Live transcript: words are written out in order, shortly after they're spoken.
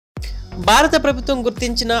భారత ప్రభుత్వం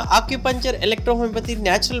గుర్తించిన ఆక్యుపంక్చర్ ఎలక్ట్రోహోమియోపతి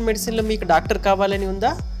న్యాచురల్ మెడిసిన్లో మీకు డాక్టర్ కావాలని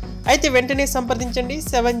ఉందా? అయితే వెంటనే సంప్రదించండి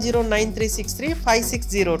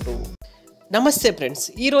 7093635602. నమస్తే ఫ్రెండ్స్,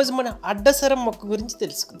 ఈరోజు మన అడ్డసరం మొక్క గురించి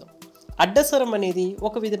తెలుసుకుందాం. అడ్డసరం అనేది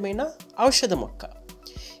ఒక విధమైన ఔషధ మొక్క.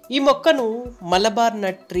 ఈ మొక్కను మలబార్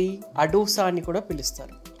నట్ ట్రీ, అడూసా అని కూడా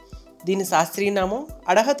పిలుస్తారు. దీని శాస్త్రీయ నామం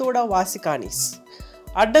అడహతోడా వాసికానిస్.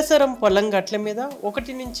 అడ్డసరం పొలం గట్ల మీద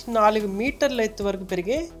 1 నుంచి 4 మీటర్ల ఎత్తు వరకు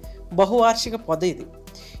పెరిగే బహువార్షిక పొద ఇది.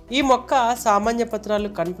 ఈ మొక్క సామాన్య పత్రాలు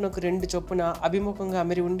కనుపునకు 2 చొప్పున అభిముఖంగా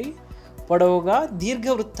అమరి ఉండి పొడవుగా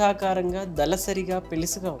దీర్ఘవృత్తాకారంగా దళసరిగా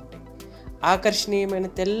పెలుసుగా ఉంటాయి. ఆకర్షణీయమైన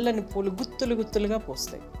తెల్లని పూలు గుత్తులు గుత్తులుగా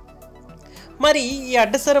పోస్తాయి. మరి ఈ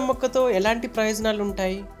అడ్డసరం మొక్కతో ఎలాంటి ప్రయోజనాలు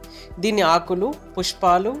ఉంటాయి? దీని ఆకులు,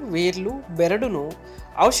 పుష్పాలు, వేర్లు, బెరడును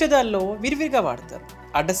ఔషధాల్లో విరివిగా వాడతారు.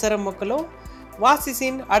 అడ్డసరం మొక్కలో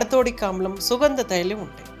వాసిసిన్, అడతోడిక్ ఆమ్లం, సుగంధ తైలం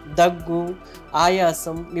ఉంటాయి. దగ్గు,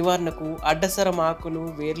 ఆయాసం నివారణకు అడ్డసరం ఆకులు,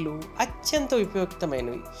 వేర్లు అత్యంత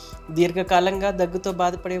ఉపయుక్తమైనవి. దీర్ఘకాలంగా దగ్గుతో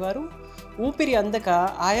బాధపడేవారు, ఊపిరి అందక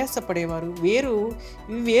ఆయాసపడేవారు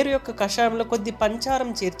వేరు యొక్క కషాయంలో కొద్ది పంచారం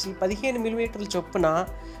చేర్చి 15 మిల్లీలీటర్ల చొప్పున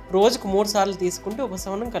రోజుకు 3 సార్లు తీసుకుంటే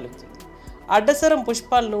ఉపశమనం కలుగుతుంది. అడ్డసరం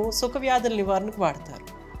పుష్పాలను సుఖ వ్యాధుల నివారణకు వాడతారు.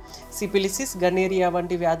 సిఫిలిసిస్, గనేరియా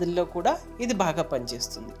వంటి వ్యాధుల్లో కూడా ఇది బాగా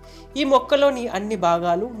పనిచేస్తుంది. ఈ మొక్కలోని అన్ని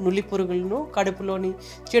భాగాలు నులి పురుగులను, కడుపులోని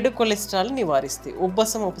చెడు కొలెస్ట్రాల్ నివారిస్తాయి.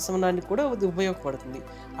 ఉపశమనానికి కూడా ఇది ఉపయోగపడుతుంది.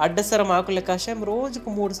 అడ్డసరం ఆకుల కషాయం రోజుకు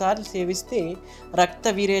 3 సార్లు సేవిస్తే రక్త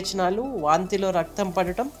విరేచనాలు, వాంతిలో రక్తం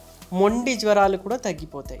పడటం, మొండి జ్వరాలు కూడా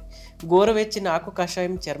తగ్గిపోతాయి. గోరువెచ్చని ఆకు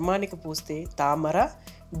కషాయం చర్మానికి పూస్తే తామర,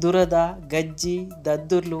 దురద, గజ్జి,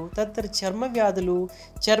 దద్దుర్లు తదితర చర్మ వ్యాధులు,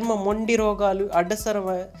 చర్మ మొండి రోగాలు అడ్డసర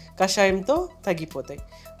కషాయంతో తగ్గిపోతాయి.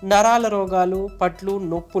 నరాల రోగాలు, పట్లు,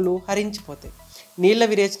 నొప్పులు హరించిపోతాయి. నీళ్ళ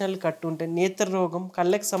విరేచనాలు కట్టుంటే నేత్ర రోగం,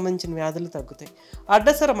 కళ్ళకు సంబంధించిన వ్యాధులు తగ్గుతాయి.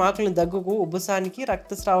 అడ్డసరం ఆకులను దగ్గుకు, ఉబ్బసానికి,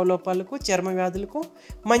 రక్తస్రావ లోపాలకు, చర్మ వ్యాధులకు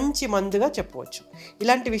మంచి మందుగా చెప్పవచ్చు.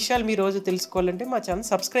 ఇలాంటి విషయాలు మీ రోజు తెలుసుకోవాలంటే మా ఛానల్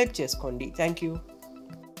సబ్స్క్రైబ్ చేసుకోండి. Thank you.